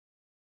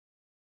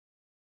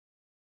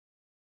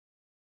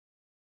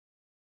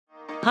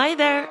Hi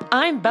there,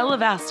 I'm Bella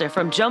Vasta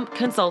from Jump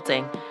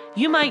Consulting.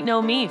 You might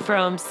know me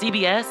from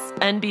CBS,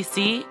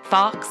 NBC,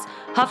 Fox,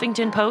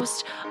 Huffington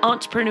Post,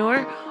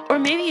 Entrepreneur, or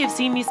maybe you've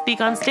seen me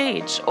speak on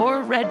stage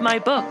or read my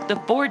book, The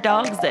 4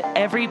 Dogs That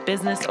Every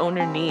Business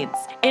Owner Needs.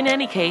 In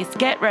any case,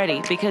 get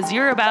ready because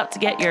you're about to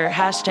get your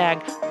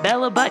hashtag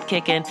Bella butt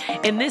kicking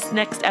in this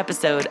next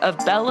episode of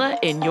Bella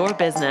in Your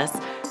Business.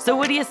 So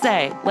what do you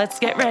say? Let's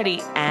get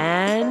ready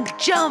and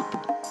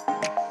jump!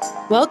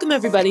 Welcome,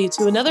 everybody,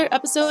 to another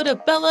episode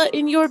of Bella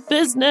in Your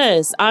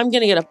Business. I'm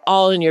going to get up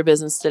all in your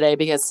business today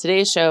because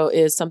today's show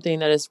is something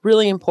that is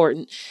really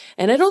important.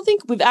 And I don't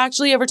think we've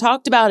actually ever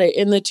talked about it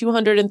in the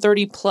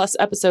 230 plus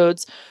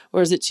episodes,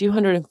 or is it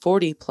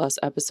 240 plus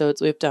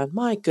episodes we've done?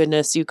 My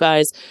goodness, you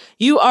guys,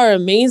 you are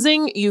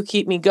amazing. You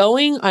keep me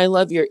going. I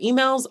love your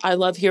emails. I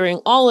love hearing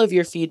all of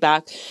your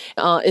feedback,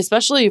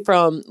 especially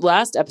from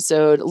last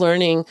episode,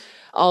 learning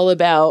all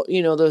about,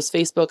 those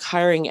Facebook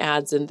hiring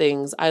ads and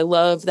things. I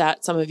love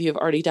that some of you have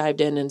already dived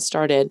in and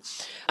started.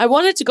 I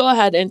wanted to go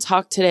ahead and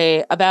talk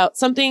today about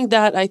something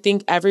that I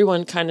think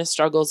everyone kind of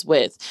struggles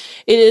with.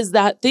 It is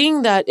that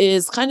thing that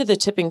is kind of the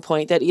tipping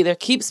point that either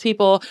keeps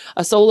people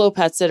a solo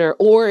pet sitter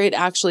or it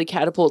actually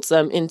catapults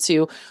them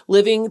into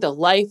living the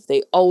life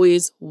they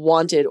always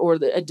wanted or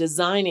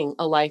designing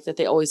a life that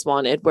they always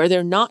wanted, where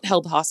they're not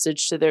held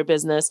hostage to their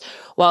business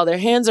while their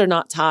hands are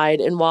not tied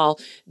and while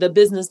the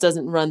business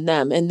doesn't run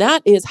them. And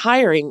that is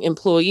hiring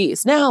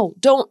employees. Now,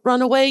 don't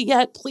run away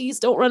yet.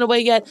 Please don't run away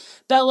yet.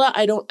 Bella,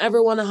 I don't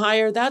ever want to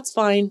hire. That's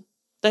fine.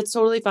 That's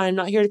totally fine. I'm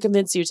not here to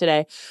convince you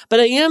today,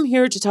 but I am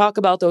here to talk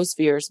about those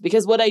fears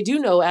because what I do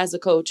know as a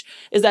coach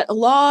is that a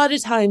lot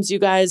of times, you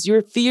guys,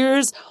 your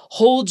fears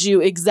hold you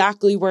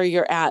exactly where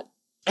you're at.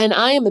 And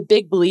I am a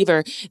big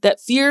believer that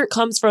fear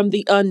comes from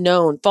the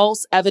unknown,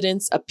 false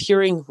evidence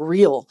appearing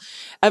real.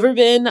 Ever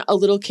been a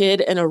little kid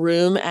in a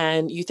room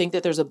and you think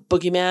that there's a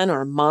boogeyman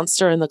or a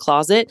monster in the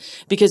closet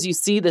because you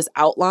see this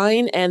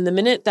outline, and the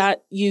minute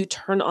that you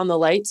turn on the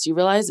lights, you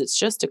realize it's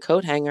just a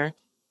coat hanger.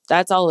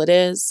 That's all it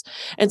is.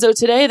 And so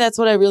today, that's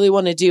what I really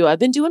want to do. I've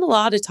been doing a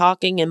lot of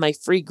talking in my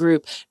free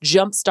group,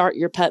 Jumpstart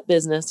Your Pet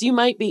Business. You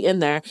might be in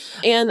there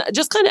and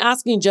just kind of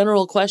asking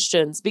general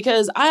questions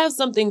because I have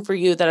something for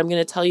you that I'm going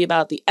to tell you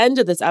about at the end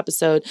of this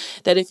episode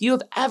that if you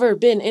have ever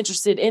been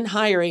interested in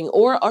hiring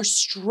or are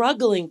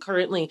struggling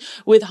currently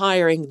with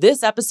hiring,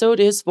 this episode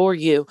is for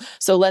you.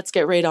 So let's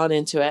get right on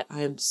into it.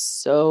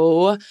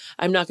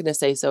 I'm not going to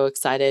say so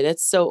excited.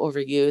 It's so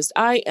overused.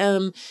 I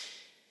am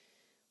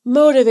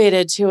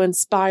motivated to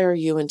inspire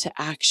you into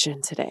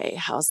action today.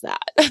 How's that?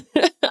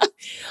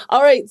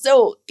 All right.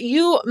 So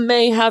you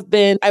may have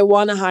been, I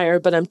want to hire,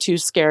 but I'm too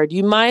scared.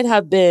 You might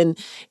have been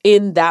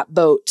in that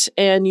boat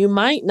and you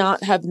might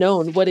not have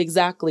known what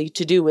exactly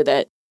to do with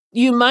it.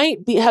 You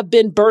might have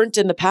been burnt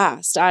in the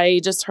past. I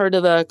just heard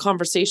of a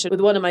conversation with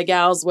one of my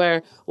gals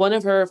where one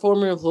of her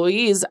former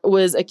employees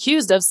was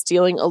accused of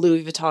stealing a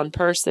Louis Vuitton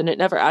purse, and it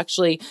never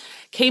actually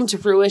came to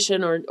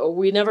fruition, or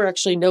we never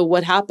actually know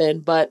what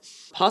happened, but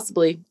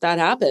possibly that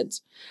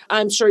happened.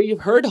 I'm sure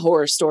you've heard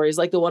horror stories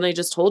like the one I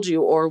just told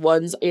you, or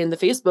ones in the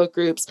Facebook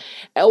groups,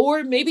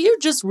 or maybe you're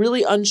just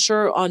really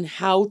unsure on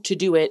how to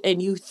do it.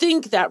 And you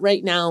think that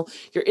right now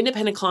your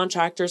independent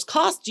contractors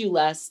cost you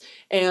less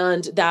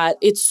and that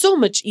it's so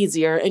much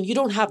easier and you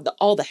don't have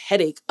all the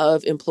headache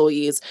of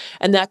employees.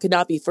 And that could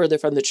not be further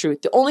from the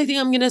truth. The only thing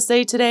I'm going to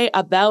say today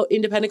about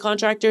independent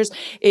contractors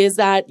is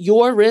that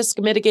your risk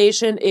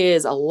mitigation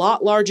is a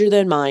lot larger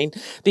than mine,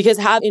 because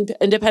having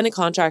independent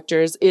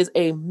contractors is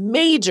a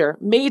major,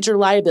 major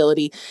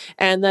liability.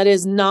 And that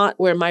is not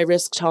where my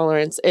risk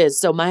tolerance is.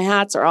 So my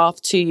hats are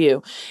off to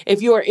you.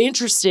 If you are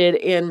interested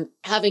in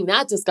having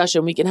that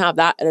discussion, we can have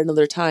that at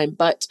another time.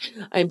 But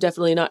I'm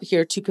definitely not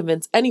here to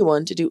convince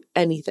anyone to do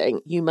anything.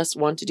 You must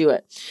want to do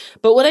it.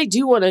 But what I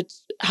do want to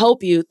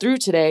help you through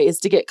today is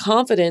to get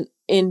confident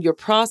in your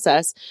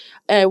process.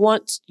 And I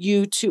want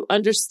you to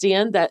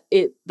understand that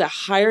the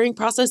hiring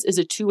process is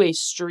a two-way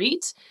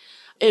street,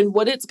 and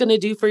what it's going to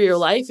do for your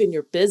life and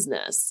your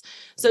business.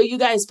 So you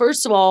guys,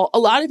 first of all, a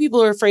lot of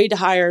people are afraid to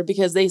hire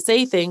because they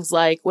say things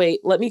like, wait,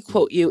 let me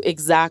quote you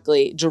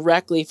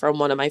directly from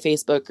one of my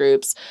Facebook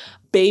groups.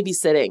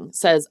 Babysitting,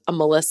 says a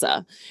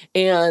Melissa.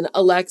 And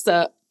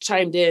Alexa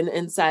chimed in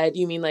and said,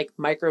 you mean like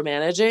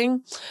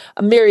micromanaging?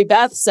 Mary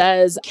Beth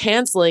says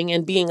canceling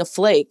and being a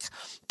flake.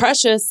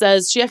 Precious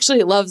says she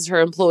actually loves her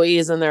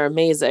employees and they're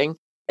amazing.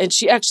 And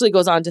she actually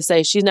goes on to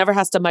say she never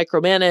has to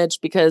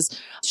micromanage because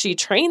she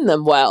trained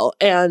them well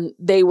and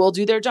they will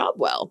do their job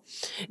well.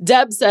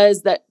 Deb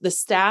says that the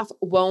staff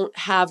won't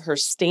have her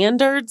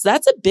standards.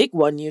 That's a big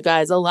one, you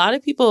guys. A lot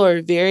of people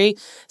are very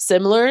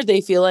similar.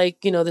 They feel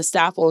like, the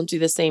staff won't do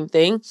the same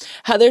thing.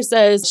 Heather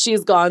says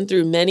she's gone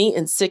through many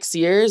in 6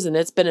 years and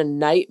it's been a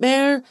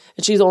nightmare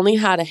and she's only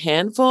had a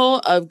handful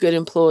of good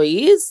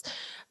employees.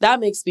 That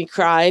makes me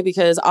cry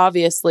because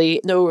obviously,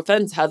 no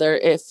offense, Heather,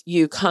 if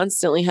you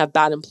constantly have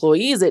bad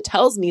employees, it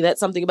tells me that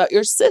something about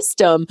your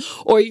system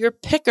or your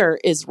picker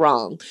is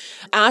wrong.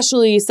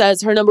 Ashley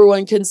says her number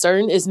one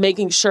concern is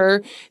making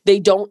sure they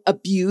don't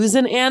abuse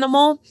an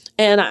animal.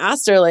 And I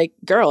asked her, like,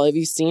 girl, have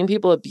you seen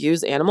people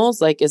abuse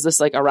animals? Like, is this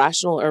like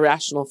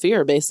irrational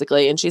fear,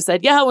 basically? And she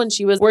said, yeah, when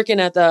she was working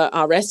at the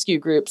rescue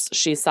groups,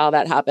 she saw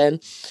that happen,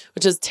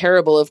 which is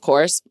terrible, of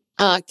course.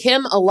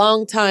 Kim, a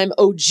longtime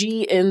OG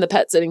in the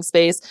pet sitting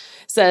space,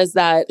 says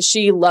that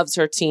she loves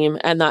her team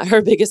and that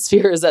her biggest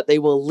fear is that they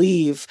will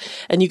leave.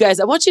 And you guys,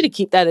 I want you to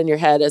keep that in your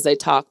head as I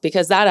talk,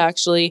 because that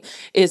actually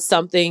is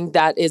something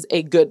that is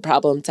a good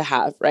problem to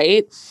have,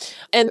 right?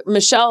 And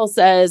Michelle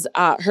says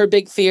her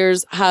big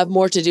fears have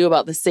more to do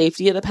about the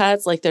safety of the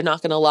pets, like they're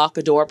not going to lock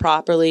a door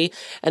properly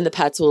and the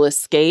pets will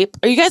escape.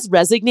 Are you guys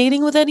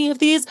resonating with any of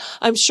these?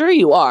 I'm sure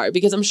you are,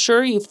 because I'm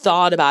sure you've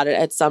thought about it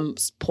at some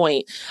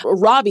point.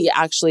 Robbie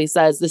actually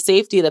says the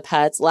safety of the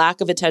pets,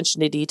 lack of attention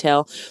to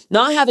detail,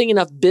 not having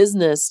enough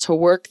business to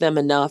work them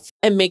enough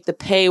and make the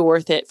pay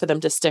worth it for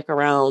them to stick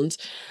around.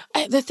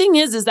 The thing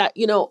is that,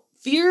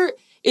 fear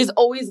is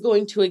always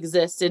going to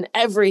exist in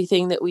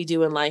everything that we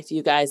do in life,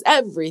 you guys.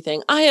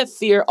 Everything. I have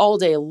fear all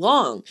day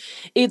long.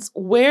 It's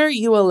where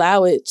you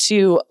allow it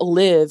to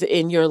live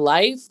in your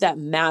life that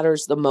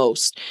matters the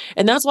most.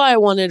 And that's why I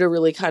wanted to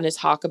really kind of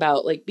talk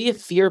about, like, be a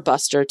fear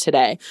buster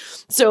today.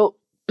 So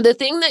the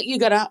thing that you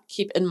got to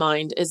keep in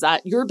mind is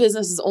that your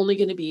business is only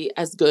going to be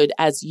as good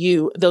as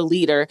you, the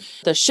leader,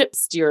 the ship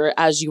steerer,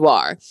 as you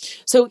are.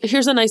 So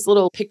here's a nice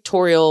little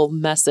pictorial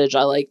message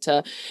I like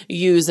to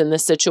use in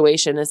this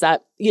situation is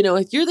that,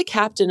 if you're the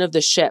captain of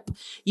the ship,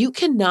 you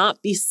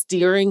cannot be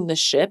steering the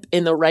ship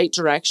in the right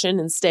direction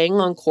and staying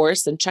on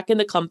course and checking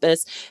the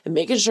compass and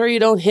making sure you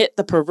don't hit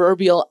the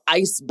proverbial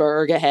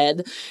iceberg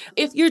ahead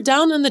if you're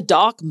down in the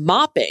dock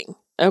mopping.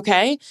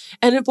 Okay.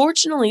 And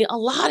unfortunately, a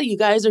lot of you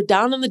guys are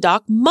down on the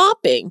dock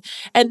mopping,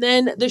 and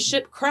then the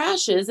ship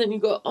crashes and you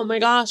go, oh my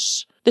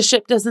gosh, the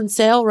ship doesn't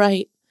sail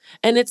right.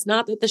 And it's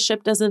not that the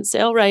ship doesn't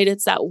sail right.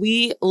 It's that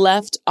we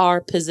left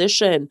our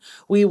position.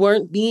 We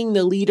weren't being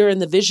the leader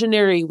and the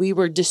visionary. We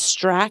were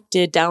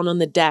distracted down on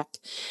the deck.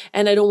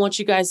 And I don't want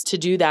you guys to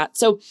do that.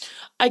 So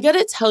I got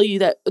to tell you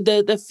that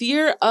the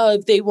fear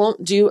of they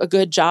won't do a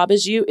good job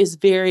as you is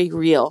very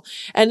real.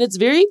 And it's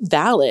very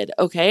valid.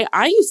 Okay.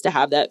 I used to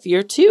have that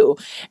fear too.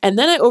 And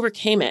then I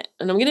overcame it.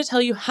 And I'm going to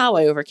tell you how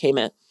I overcame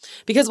it.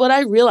 Because what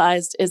I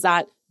realized is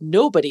that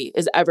nobody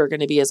is ever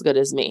going to be as good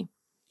as me.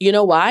 You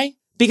know why?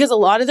 Because a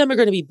lot of them are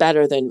going to be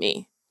better than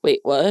me. Wait,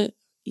 what?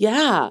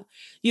 Yeah.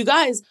 You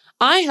guys,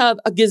 I have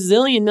a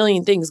gazillion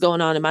million things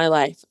going on in my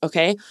life,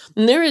 okay?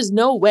 And there is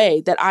no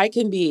way that I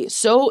can be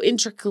so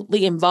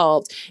intricately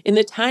involved in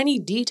the tiny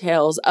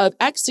details of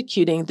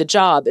executing the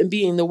job and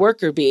being the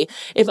worker bee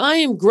if I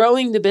am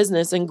growing the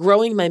business and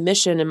growing my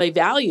mission and my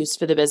values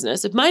for the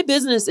business. If my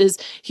business is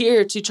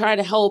here to try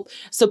to help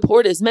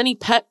support as many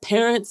pet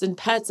parents and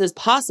pets as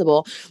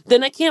possible,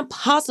 then I can't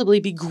possibly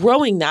be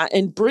growing that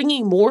and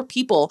bringing more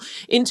people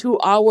into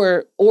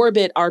our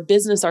orbit, our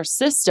business, our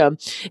system,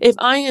 if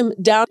I am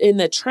down in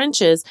the trenches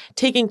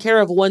taking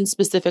care of one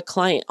specific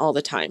client all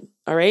the time.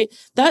 All right.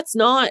 That's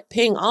not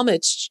paying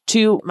homage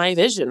to my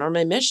vision or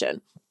my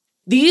mission.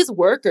 These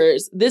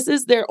workers, this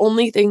is their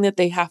only thing that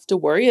they have to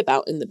worry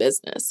about in the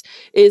business,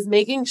 is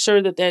making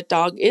sure that that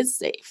dog is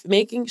safe,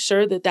 making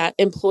sure that that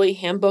employee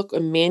handbook or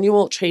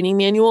manual, training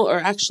manual are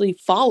actually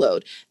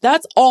followed.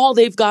 That's all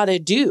they've got to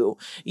do.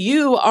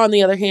 You, on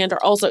the other hand,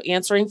 are also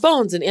answering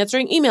phones and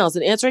answering emails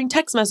and answering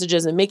text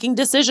messages and making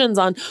decisions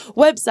on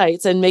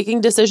websites and making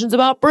decisions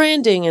about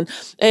branding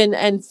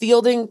and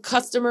fielding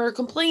customer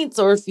complaints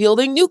or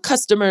fielding new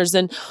customers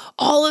and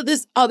all of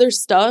this other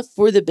stuff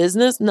for the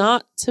business,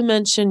 not to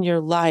mention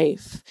your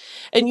life.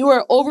 And you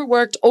are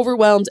overworked,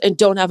 overwhelmed, and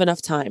don't have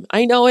enough time.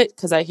 I know it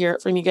because I hear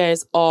it from you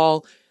guys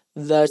all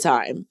the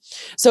time.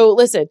 So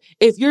listen,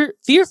 if you're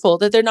fearful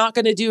that they're not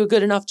going to do a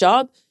good enough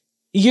job,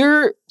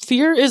 your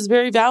fear is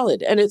very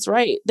valid and it's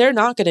right. They're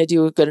not going to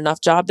do a good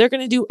enough job. They're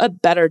going to do a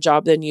better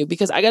job than you,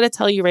 because I got to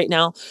tell you right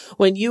now,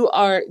 when you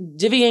are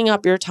divvying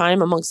up your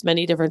time amongst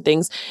many different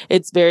things,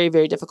 it's very,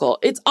 very difficult.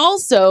 It's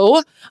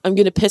also, I'm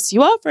going to piss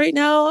you off right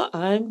now.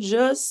 I'm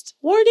just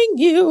warning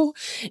you,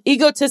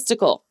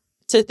 egotistical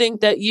to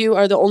think that you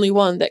are the only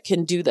one that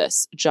can do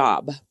this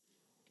job.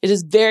 It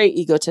is very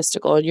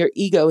egotistical, and your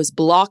ego is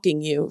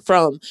blocking you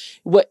from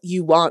what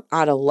you want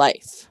out of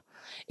life.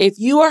 If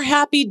you are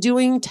happy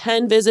doing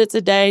 10 visits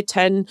a day,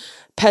 10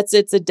 pet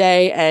sits a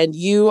day, and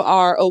you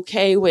are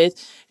okay with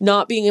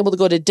not being able to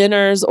go to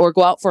dinners or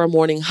go out for a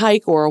morning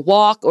hike or a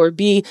walk or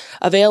be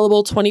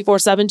available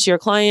 24/7 to your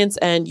clients,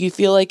 and you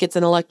feel like it's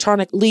an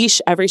electronic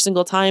leash every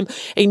single time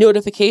a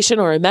notification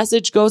or a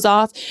message goes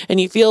off, and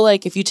you feel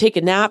like if you take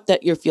a nap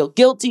that you feel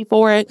guilty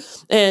for it,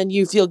 and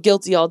you feel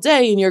guilty all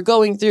day, and you're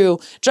going through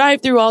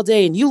drive-through all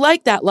day, and you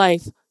like that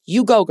life,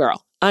 you go,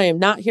 girl. I am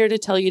not here to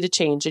tell you to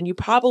change, and you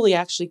probably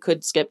actually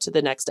could skip to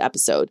the next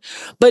episode.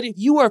 But if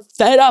you are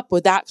fed up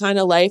with that kind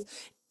of life,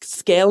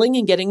 Scaling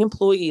and getting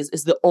employees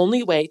is the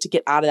only way to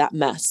get out of that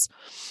mess.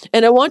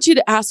 And I want you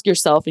to ask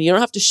yourself, and you don't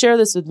have to share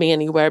this with me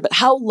anywhere, but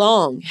how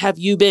long have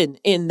you been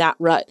in that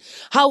rut?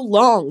 How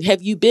long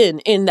have you been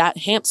in that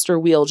hamster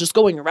wheel, just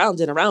going around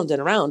and around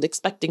and around,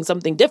 expecting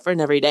something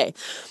different every day?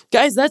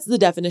 Guys, that's the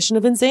definition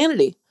of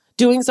insanity.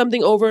 Doing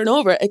something over and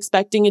over,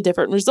 expecting a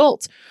different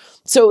result.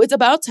 So it's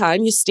about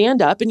time you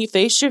stand up and you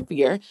face your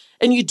fear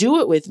and you do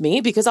it with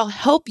me, because I'll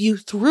help you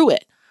through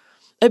it.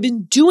 I've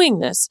been doing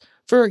this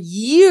for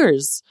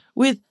years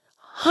with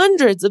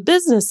hundreds of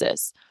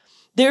businesses.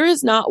 There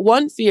is not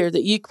one fear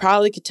that you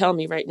probably could tell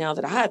me right now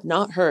that I have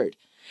not heard.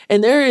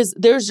 And there's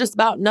just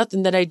about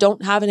nothing that I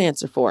don't have an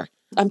answer for.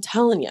 I'm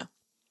telling you.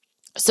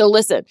 So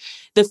listen,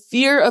 the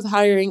fear of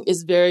hiring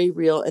is very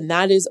real, and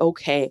that is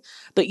okay,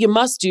 but you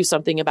must do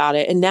something about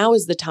it. And now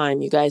is the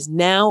time, you guys.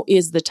 Now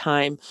is the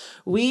time.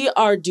 We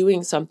are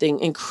doing something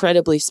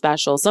incredibly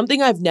special,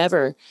 something I've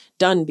never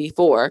done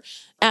before.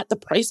 At the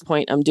price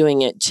point I'm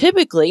doing it.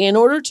 Typically, in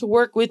order to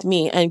work with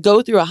me and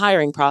go through a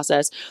hiring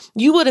process,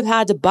 you would have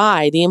had to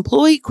buy the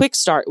Employee Quick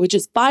Start, which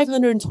is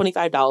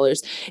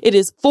 $525. It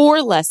is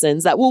 4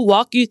 lessons that will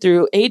walk you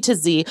through A to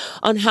Z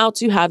on how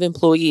to have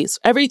employees.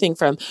 Everything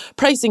from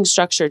pricing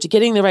structure to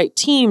getting the right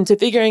team to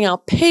figuring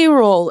out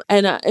payroll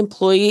and an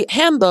employee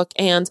handbook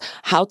and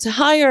how to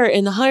hire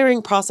in the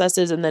hiring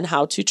processes, and then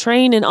how to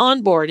train and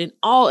onboard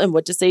and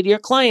what to say to your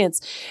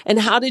clients and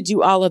how to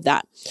do all of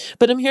that.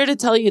 But I'm here to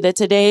tell you that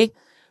today,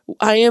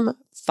 I am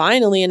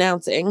finally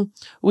announcing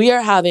we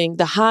are having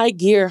the High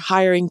Gear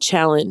Hiring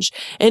Challenge.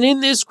 And in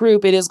this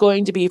group, it is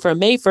going to be from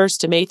May 1st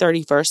to May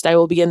 31st. I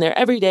will be in there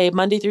every day,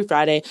 Monday through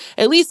Friday,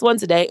 at least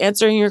once a day,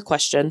 answering your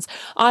questions.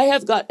 I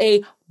have got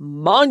a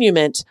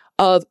monument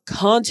of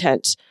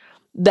content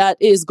that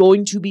is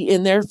going to be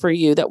in there for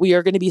you that we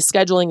are going to be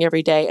scheduling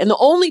every day. And the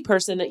only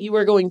person that you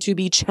are going to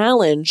be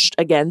challenged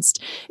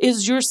against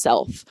is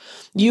yourself.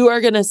 You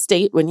are going to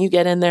state when you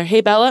get in there,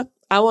 hey, Bella,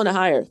 I want to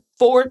hire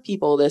 4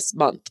 people this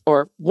month,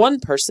 or 1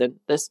 person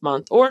this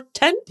month, or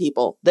 10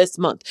 people this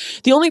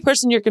month. The only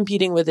person you're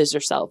competing with is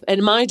yourself.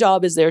 And my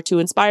job is there to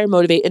inspire,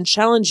 motivate, and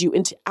challenge you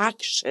into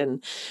action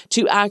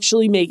to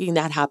actually making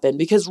that happen.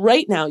 Because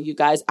right now, you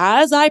guys,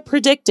 as I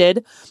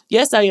predicted,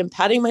 yes, I am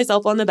patting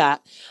myself on the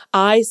back.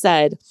 I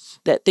said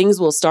that things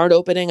will start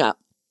opening up.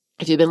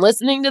 If you've been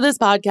listening to this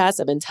podcast,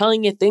 I've been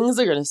telling you things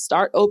are going to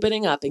start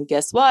opening up. And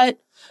guess what?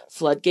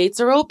 Floodgates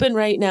are open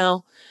right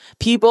now.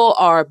 People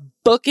are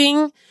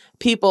booking.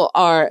 People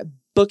are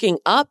booking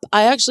up.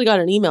 I actually got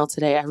an email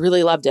today. I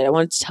really loved it. I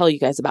wanted to tell you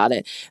guys about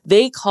it.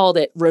 They called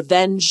it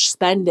revenge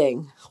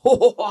spending.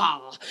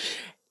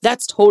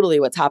 That's totally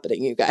what's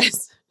happening, you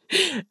guys.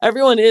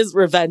 Everyone is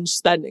revenge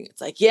spending. It's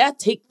like, yeah,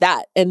 take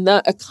that. And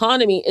the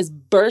economy is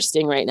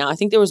bursting right now. I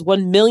think there was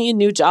 1 million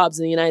new jobs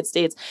in the United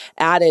States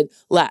added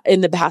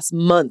in the past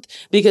month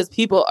because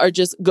people are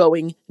just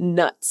going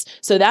nuts.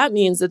 So that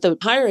means that the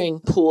hiring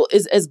pool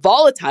is as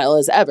volatile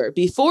as ever.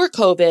 Before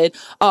COVID,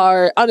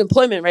 our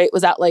unemployment rate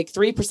was at like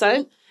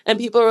 3%. And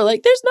people were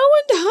like, there's no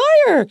one to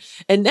hire.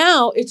 And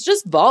now it's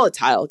just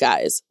volatile,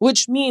 guys,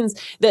 which means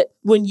that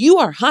when you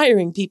are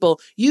hiring people,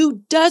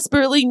 you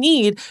desperately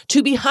need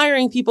to be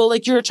hiring people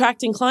like you're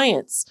attracting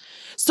clients.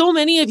 So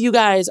many of you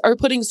guys are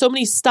putting so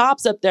many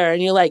stops up there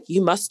and you're like,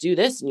 you must do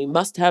this and you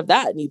must have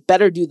that and you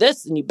better do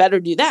this and you better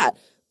do that.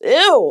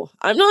 Ew,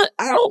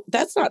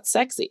 that's not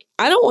sexy.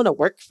 I don't want to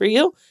work for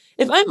you.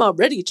 If I'm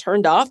already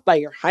turned off by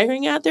your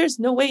hiring ad, there's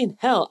no way in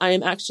hell I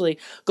am actually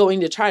going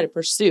to try to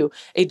pursue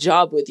a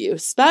job with you,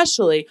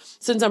 especially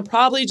since I'm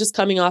probably just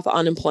coming off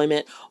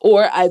unemployment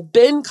or I've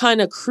been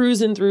kind of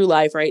cruising through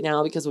life right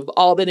now because we've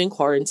all been in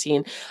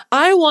quarantine.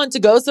 I want to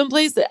go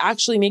someplace that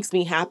actually makes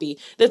me happy,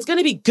 that's going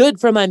to be good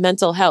for my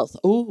mental health.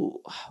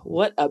 Ooh,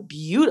 what a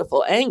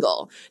beautiful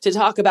angle to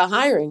talk about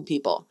hiring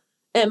people.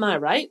 Am I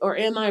right or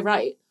am I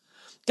right?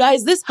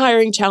 Guys, this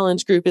hiring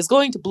challenge group is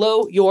going to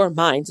blow your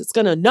minds. It's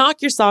going to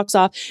knock your socks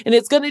off and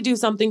it's going to do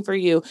something for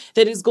you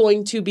that is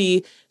going to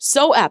be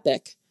so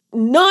epic.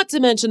 Not to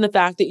mention the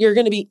fact that you're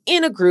going to be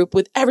in a group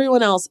with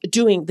everyone else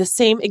doing the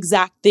same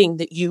exact thing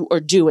that you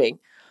are doing.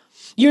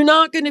 You're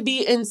not going to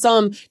be in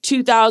some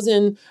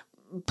 2,000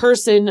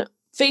 person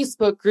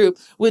Facebook group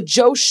with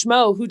Joe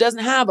Schmo who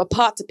doesn't have a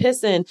pot to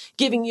piss in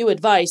giving you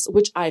advice,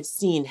 which I've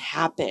seen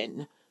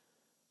happen.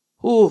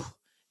 Ooh.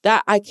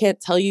 That I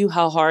can't tell you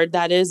how hard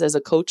that is as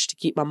a coach to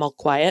keep my mouth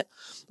quiet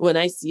when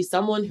I see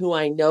someone who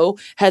I know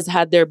has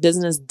had their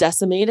business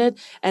decimated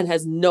and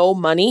has no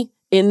money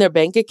in their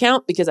bank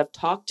account because I've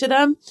talked to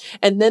them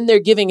and then they're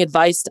giving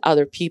advice to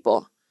other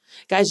people.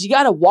 Guys, you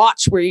got to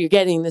watch where you're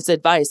getting this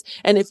advice.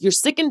 And if you're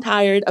sick and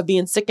tired of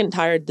being sick and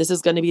tired, this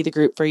is going to be the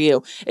group for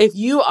you. If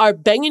you are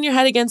banging your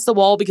head against the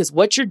wall because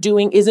what you're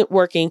doing isn't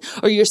working,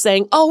 or you're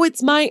saying, oh,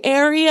 it's my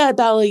area,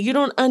 Bella, you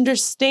don't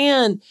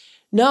understand.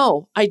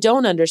 No, I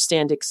don't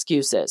understand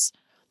excuses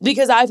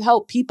because I've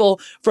helped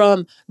people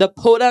from the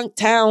podunk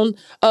town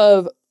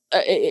of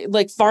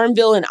like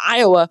Farmville in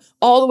Iowa,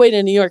 all the way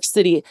to New York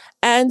City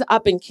and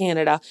up in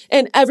Canada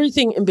and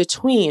everything in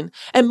between.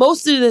 And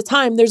most of the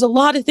time, there's a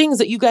lot of things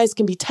that you guys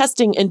can be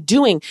testing and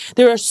doing.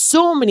 There are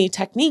so many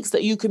techniques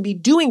that you can be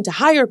doing to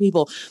hire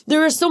people.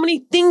 There are so many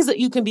things that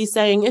you can be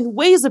saying and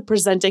ways of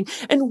presenting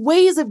and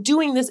ways of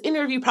doing this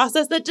interview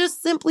process that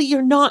just simply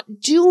you're not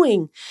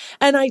doing.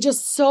 And I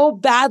just so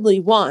badly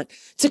want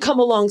to come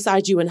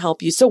alongside you and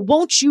help you. So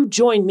won't you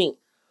join me?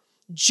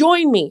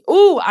 Join me.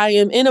 Ooh, I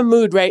am in a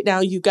mood right now,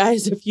 you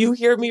guys. If you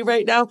hear me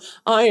right now,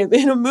 I am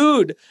in a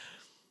mood.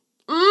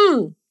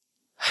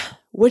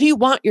 What do you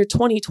want your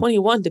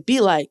 2021 to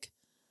be like?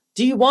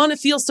 Do you want to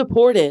feel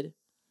supported?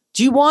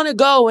 Do you want to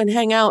go and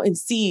hang out and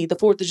see the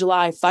 4th of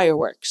July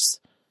fireworks?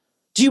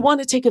 Do you want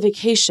to take a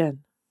vacation?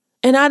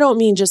 And I don't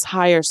mean just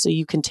hire so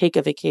you can take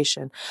a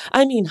vacation.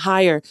 I mean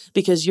hire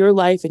because your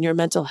life and your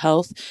mental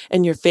health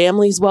and your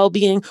family's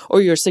well-being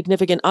or your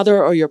significant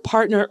other or your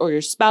partner or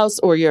your spouse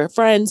or your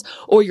friends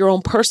or your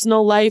own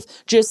personal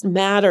life just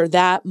matter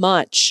that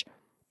much.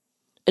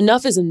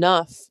 Enough is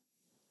enough.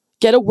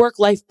 Get a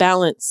work-life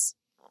balance.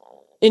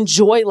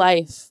 Enjoy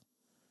life.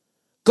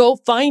 Go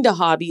find a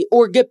hobby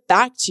or get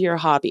back to your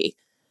hobby.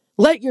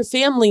 Let your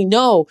family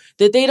know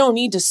that they don't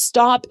need to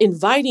stop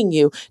inviting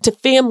you to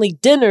family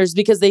dinners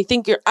because they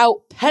think you're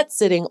out pet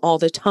sitting all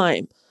the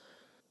time.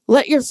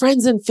 Let your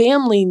friends and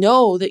family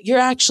know that you're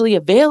actually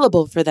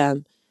available for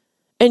them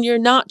and you're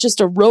not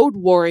just a road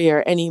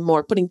warrior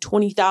anymore, putting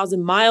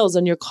 20,000 miles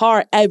on your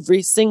car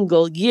every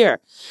single year.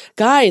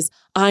 Guys,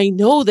 I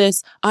know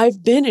this.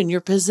 I've been in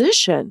your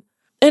position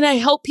and I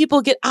help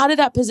people get out of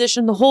that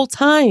position the whole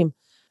time.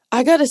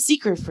 I got a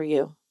secret for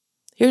you.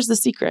 Here's the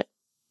secret.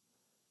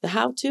 The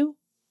how-to,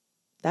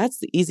 that's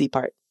the easy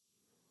part.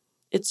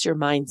 It's your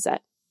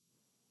mindset.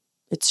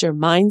 It's your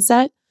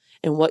mindset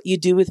and what you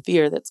do with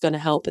fear that's going to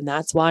help. And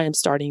that's why I'm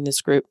starting this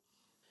group.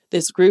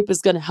 This group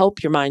is going to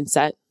help your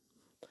mindset.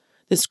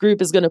 This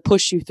group is going to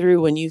push you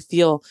through when you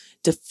feel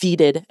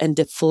defeated and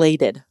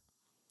deflated.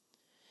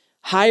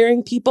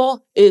 Hiring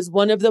people is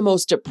one of the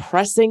most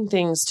depressing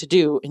things to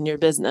do in your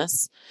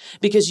business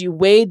because you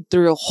wade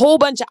through a whole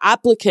bunch of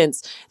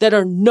applicants that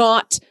are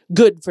not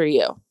good for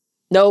you.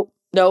 No.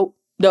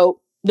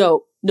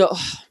 Oh, man,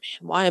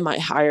 why am I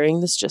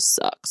hiring? This just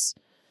sucks.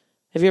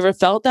 Have you ever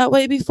felt that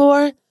way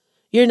before?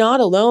 You're not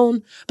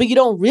alone, but you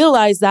don't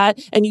realize that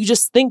and you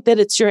just think that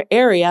it's your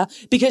area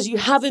because you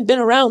haven't been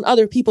around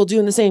other people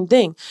doing the same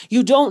thing.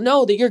 You don't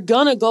know that you're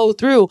gonna go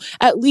through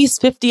at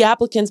least 50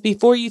 applicants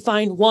before you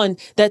find one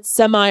that's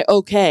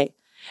semi-okay.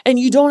 And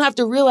you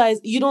don't realize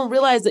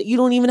that you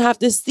don't even have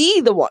to see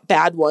the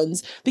bad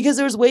ones because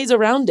there's ways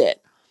around it.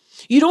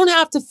 You don't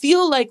have to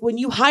feel like when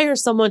you hire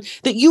someone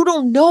that you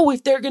don't know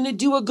if they're going to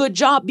do a good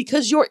job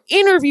because your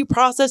interview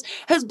process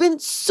has been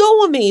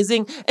so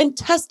amazing and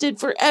tested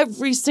for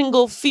every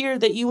single fear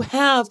that you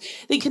have.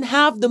 They can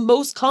have the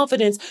most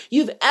confidence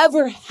you've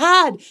ever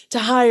had to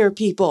hire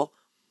people.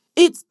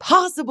 It's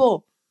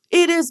possible.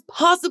 It is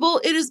possible.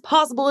 It is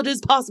possible. It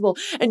is possible.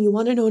 And you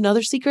want to know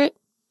another secret?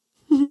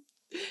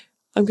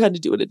 I'm kind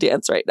of doing a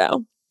dance right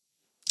now.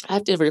 I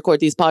have to record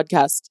these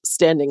podcasts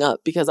standing up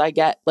because I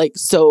get like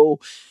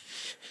so...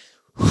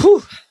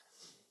 Whew.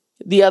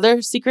 The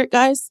other secret,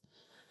 guys,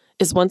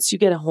 is once you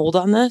get a hold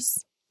on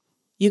this,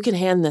 you can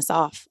hand this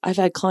off. I've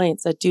had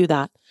clients that do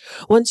that.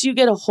 Once you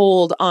get a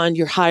hold on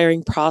your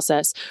hiring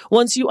process,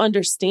 once you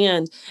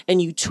understand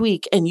and you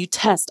tweak and you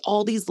test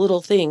all these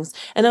little things,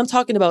 and I'm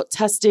talking about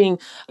testing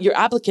your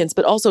applicants,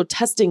 but also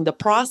testing the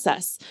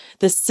process,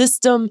 the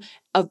system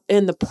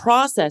and the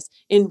process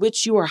in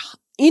which you are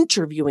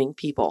interviewing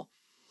people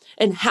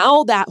and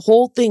how that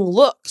whole thing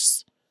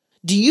looks.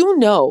 Do you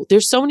know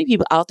there's so many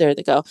people out there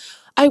that go,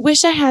 I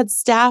wish I had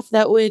staff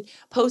that would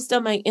post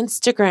on my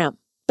Instagram,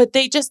 but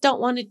they just don't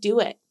want to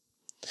do it.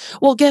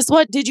 Well, guess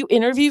what? Did you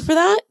interview for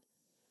that?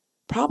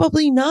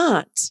 Probably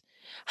not.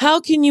 How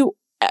can you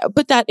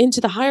put that into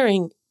the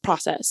hiring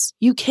process?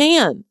 You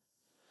can.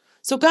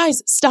 So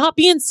guys, stop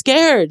being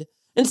scared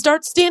and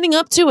start standing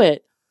up to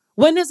it.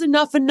 When is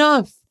enough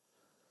enough?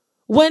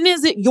 When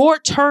is it your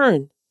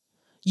turn?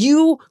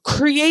 You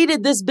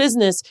created this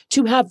business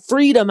to have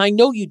freedom. I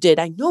know you did.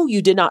 I know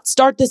you did not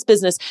start this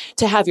business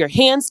to have your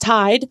hands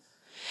tied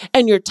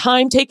and your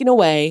time taken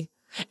away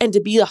and to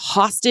be a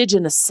hostage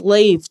and a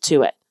slave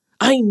to it.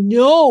 I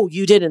know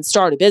you didn't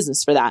start a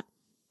business for that.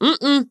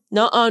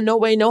 No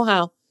way, no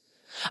how.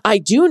 I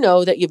do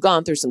know that you've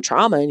gone through some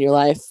trauma in your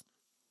life.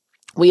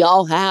 We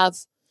all have.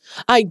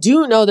 I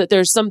do know that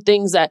there's some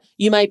things that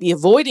you might be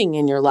avoiding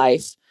in your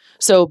life.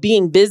 So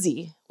being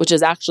busy, which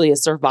is actually a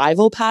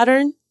survival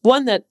pattern,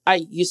 one that I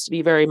used to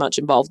be very much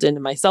involved in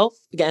myself.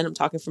 Again, I'm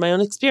talking from my own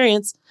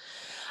experience.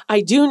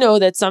 I do know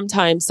that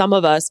sometimes some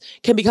of us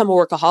can become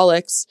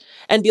workaholics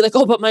and be like,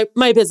 oh, but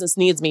my business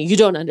needs me. You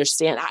don't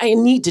understand. I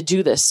need to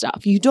do this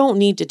stuff. You don't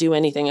need to do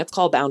anything. It's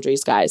called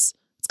boundaries, guys.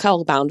 It's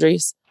called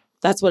boundaries.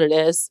 That's what it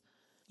is.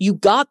 You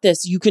got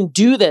this. You can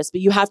do this, but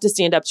you have to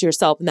stand up to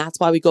yourself. And that's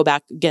why we go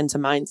back again to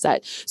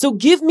mindset. So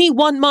give me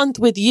 1 month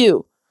with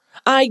you.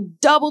 I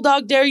double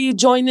dog dare you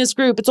join this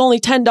group. It's only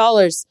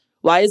 $10.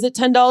 Why is it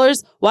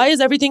 $10? Why is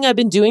everything I've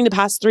been doing the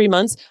past 3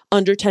 months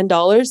under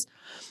 $10?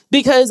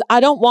 Because I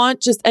don't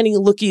want just any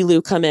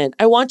looky-loo come in.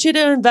 I want you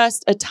to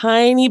invest a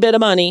tiny bit of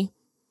money.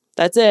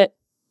 That's it.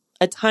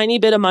 A tiny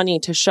bit of money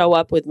to show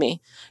up with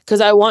me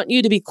because I want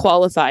you to be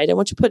qualified. I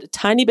want you to put a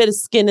tiny bit of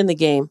skin in the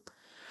game.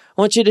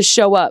 I want you to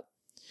show up.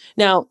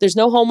 Now, there's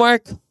no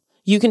homework.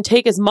 You can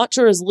take as much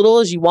or as little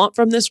as you want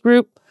from this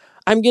group.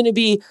 I'm going to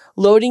be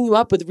loading you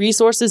up with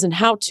resources and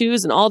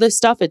how-tos and all this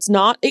stuff. It's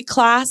not a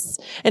class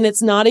and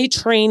it's not a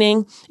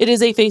training. It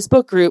is a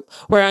Facebook group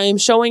where I am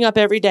showing up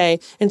every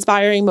day,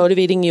 inspiring,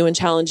 motivating you, and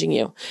challenging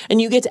you.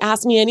 And you get to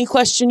ask me any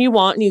question you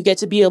want, and you get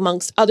to be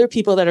amongst other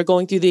people that are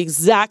going through the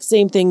exact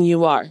same thing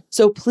you are.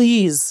 So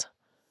please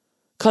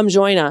come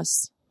join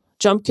us.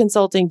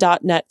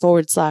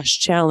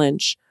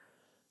 jumpconsulting.net/challenge.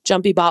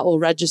 JumpyBot will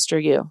register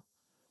you.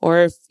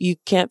 Or if you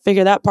can't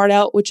figure that part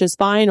out, which is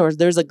fine, or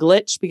there's a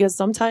glitch, because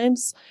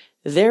sometimes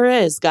there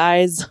is,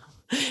 guys.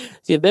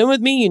 If you've been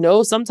with me, you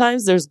know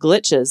sometimes there's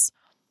glitches.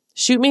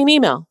 Shoot me an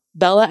email,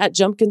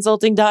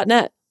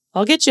 bella@jumpconsulting.net.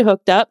 I'll get you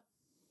hooked up.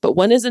 But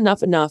when is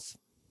enough enough?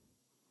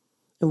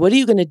 And what are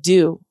you going to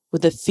do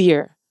with the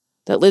fear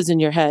that lives in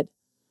your head?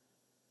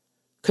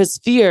 Because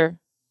fear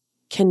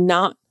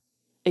cannot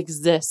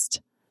exist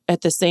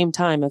at the same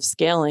time of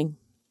scaling.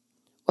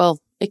 Well,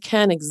 it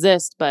can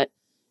exist, but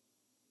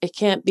it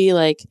can't be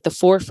like the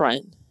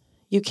forefront.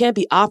 You can't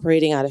be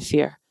operating out of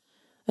fear.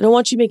 I don't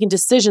want you making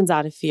decisions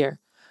out of fear.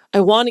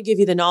 I want to give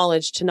you the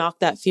knowledge to knock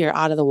that fear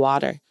out of the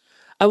water.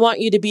 I want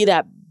you to be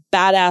that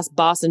badass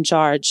boss in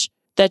charge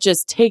that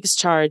just takes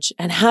charge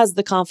and has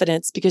the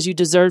confidence because you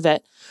deserve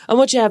it. I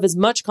want you to have as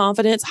much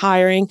confidence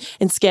hiring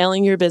and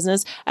scaling your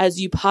business as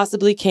you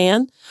possibly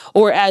can,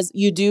 or as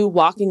you do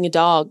walking a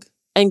dog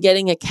and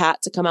getting a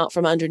cat to come out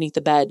from underneath the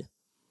bed.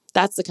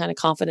 That's the kind of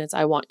confidence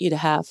I want you to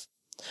have.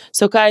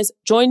 So guys,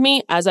 join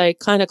me as I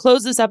kind of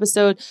close this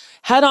episode.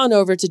 Head on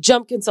over to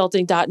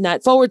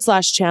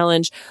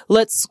jumpconsulting.net/challenge.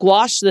 Let's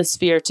squash this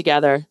fear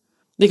together.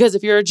 Because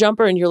if you're a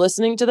jumper and you're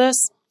listening to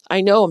this, I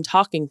know I'm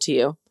talking to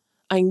you.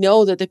 I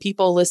know that the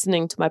people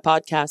listening to my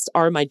podcast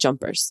are my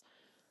jumpers.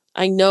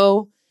 I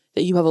know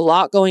that you have a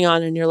lot going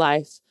on in your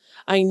life.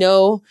 I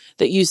know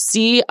that you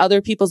see other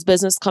people's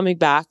business coming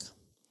back.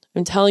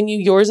 I'm telling you,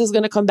 yours is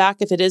going to come back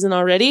if it isn't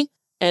already.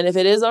 And if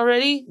it is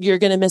already, you're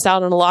going to miss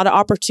out on a lot of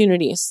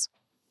opportunities.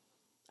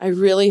 I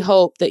really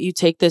hope that you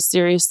take this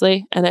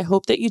seriously, and I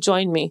hope that you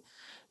join me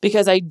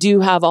because I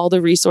do have all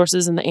the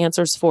resources and the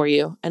answers for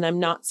you. And I'm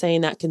not saying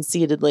that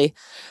conceitedly.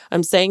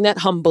 I'm saying that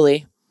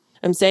humbly.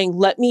 I'm saying,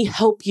 let me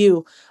help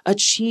you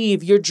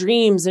achieve your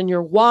dreams and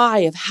your why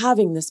of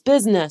having this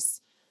business.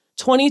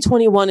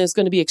 2021 is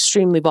going to be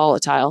extremely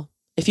volatile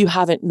if you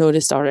haven't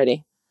noticed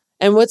already.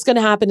 And what's going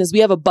to happen is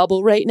we have a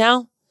bubble right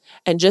now.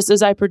 And just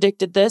as I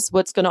predicted this,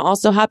 what's going to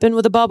also happen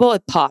with a bubble?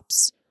 It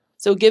pops.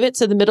 So give it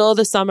to the middle of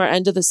the summer,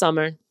 end of the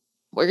summer.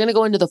 We're going to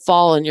go into the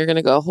fall and you're going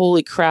to go,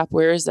 holy crap,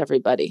 where is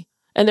everybody?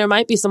 And there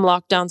might be some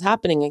lockdowns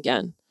happening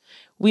again.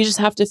 We just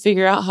have to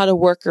figure out how to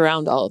work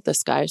around all of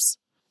this, guys.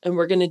 And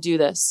we're going to do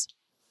this.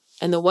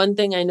 And the one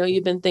thing I know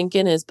you've been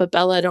thinking is, but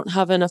Bella, I don't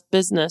have enough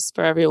business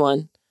for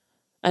everyone.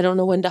 I don't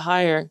know when to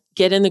hire.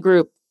 Get in the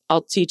group.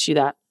 I'll teach you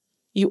that.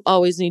 You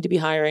always need to be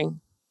hiring.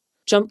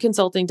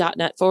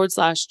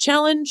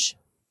 jumpconsulting.net/challenge.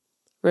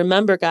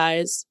 Remember,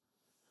 guys,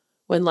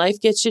 when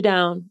life gets you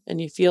down and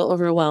you feel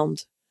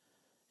overwhelmed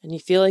and you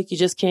feel like you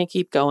just can't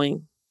keep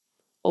going,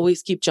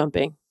 always keep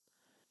jumping.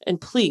 And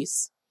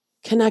please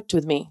connect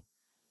with me.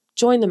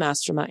 Join the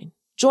mastermind.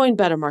 Join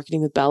Better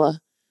Marketing with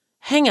Bella.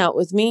 Hang out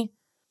with me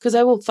because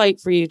I will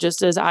fight for you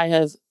just as I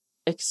have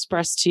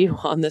expressed to you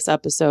on this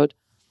episode.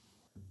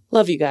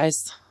 Love you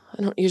guys.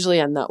 I don't usually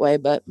end that way,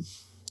 but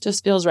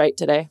just feels right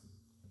today.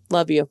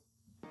 Love you.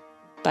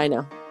 Bye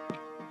now.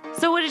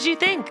 So what did you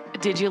think?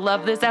 Did you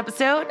love this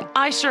episode?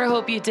 I sure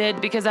hope you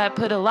did because I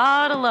put a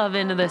lot of love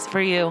into this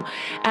for you.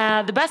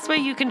 The best way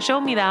you can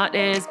show me that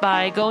is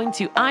by going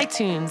to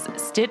iTunes,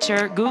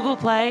 Stitcher, Google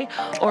Play,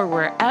 or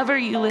wherever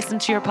you listen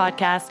to your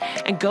podcast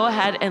and go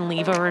ahead and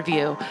leave a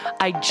review.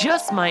 I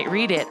just might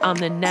read it on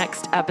the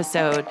next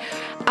episode.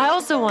 I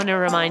also want to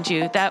remind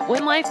you that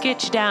when life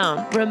gets you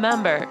down,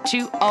 remember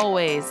to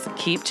always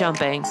keep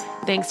jumping.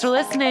 Thanks for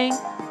listening.